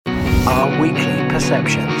our weekly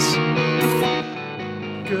perceptions.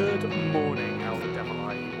 Good morning, how the devil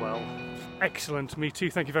are you? Well, excellent, me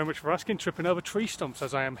too, thank you very much for asking. Tripping over tree stumps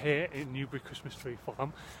as I am here in Newbury Christmas Tree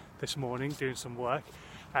Farm this morning doing some work.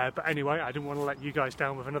 But anyway, I didn't want to let you guys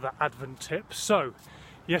down with another Advent tip. So,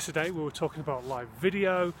 yesterday we were talking about live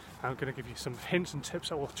video. I'm going to give you some hints and tips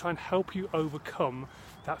that will try and help you overcome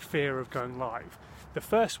that fear of going live. The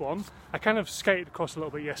first one, I kind of skated across a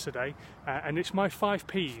little bit yesterday, and it's my 5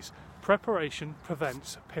 Ps. Preparation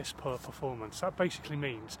prevents piss poor performance. That basically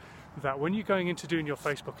means that when you're going into doing your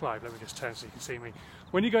Facebook Live, let me just turn so you can see me.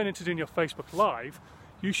 When you're going into doing your Facebook Live,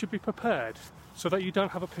 you should be prepared so that you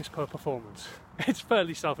don't have a piss poor performance. It's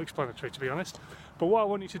fairly self-explanatory, to be honest. But what I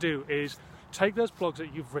want you to do is take those blogs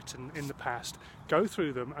that you've written in the past, go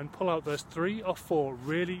through them and pull out those 3 or 4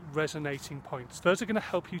 really resonating points. Those are going to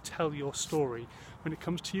help you tell your story when it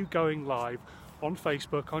comes to you going live on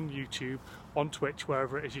Facebook, on YouTube, on Twitch,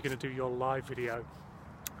 wherever it is you're going to do your live video.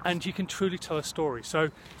 And you can truly tell a story. So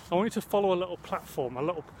I want you to follow a little platform, a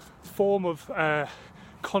little form of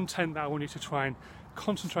content that I want you to try and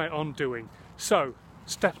concentrate on doing. So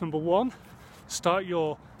step number 1, start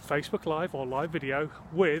your Facebook Live or live video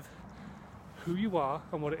with who you are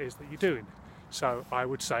and what it is that you're doing. So I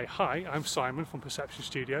would say, hi, I'm Simon from Perception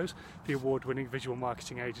Studios, the award-winning visual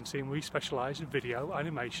marketing agency, and we specialise in video,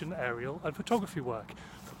 animation, aerial and photography work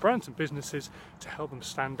for brands and businesses to help them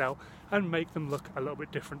stand out and make them look a little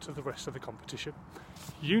bit different to the rest of the competition.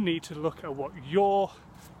 You need to look at what your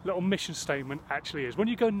little mission statement actually is. When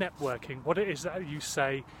you go networking, what it is that you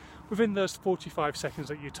say within those 45 seconds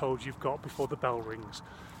that you're told you've got before the bell rings.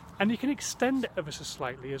 And you can extend it ever so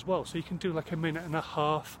slightly as well. So you can do like 1.5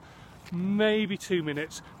 minutes, maybe 2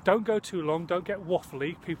 minutes. Don't go too long, don't get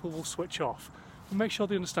waffly, people will switch off. And make sure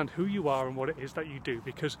they understand who you are and what it is that you do,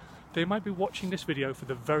 because they might be watching this video for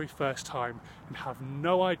the very first time and have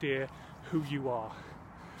no idea who you are.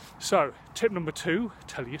 So, tip number 2,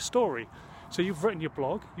 tell your story. So you've written your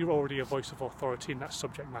blog, you're already a voice of authority in that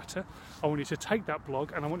subject matter. I want you to take that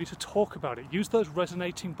blog and I want you to talk about it. Use those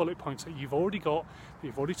resonating bullet points that you've already got, that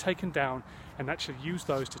you've already taken down, and actually use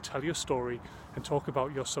those to tell your story and talk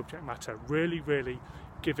about your subject matter. Really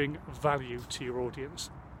giving value to your audience.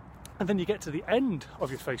 And then you get to the end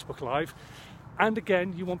of your Facebook Live, and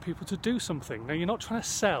again, you want people to do something. Now, you're not trying to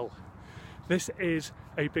sell. This is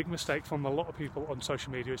a big mistake from a lot of people on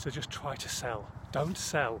social media, is to just try to sell. Don't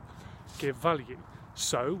sell. Give value.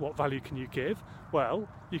 So what value can you give? Well,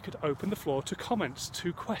 you could open the floor to comments,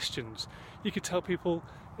 to questions. You could tell people,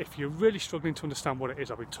 if you're really struggling to understand what it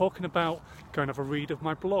is I've been talking about, go and have a read of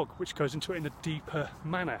my blog, which goes into it in a deeper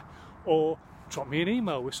manner. Or drop me an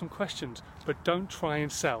email with some questions, but don't try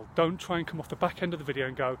and sell. Don't try and come off the back end of the video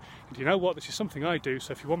and go, and you know what, this is something I do,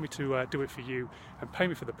 so if you want me to do it for you and pay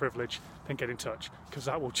me for the privilege, then get in touch, because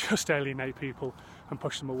that will just alienate people and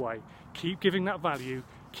push them away. Keep giving that value,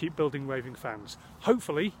 keep building raving fans.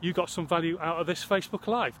 Hopefully you got some value out of this Facebook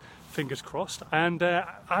Live, fingers crossed, and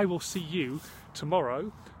I will see you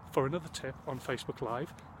tomorrow for another tip on Facebook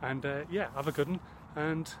Live, and yeah, have a good one,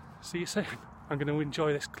 and see you soon. I'm going to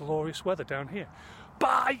enjoy this glorious weather down here.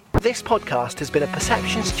 Bye! This podcast has been a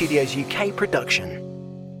Perception Studios UK production.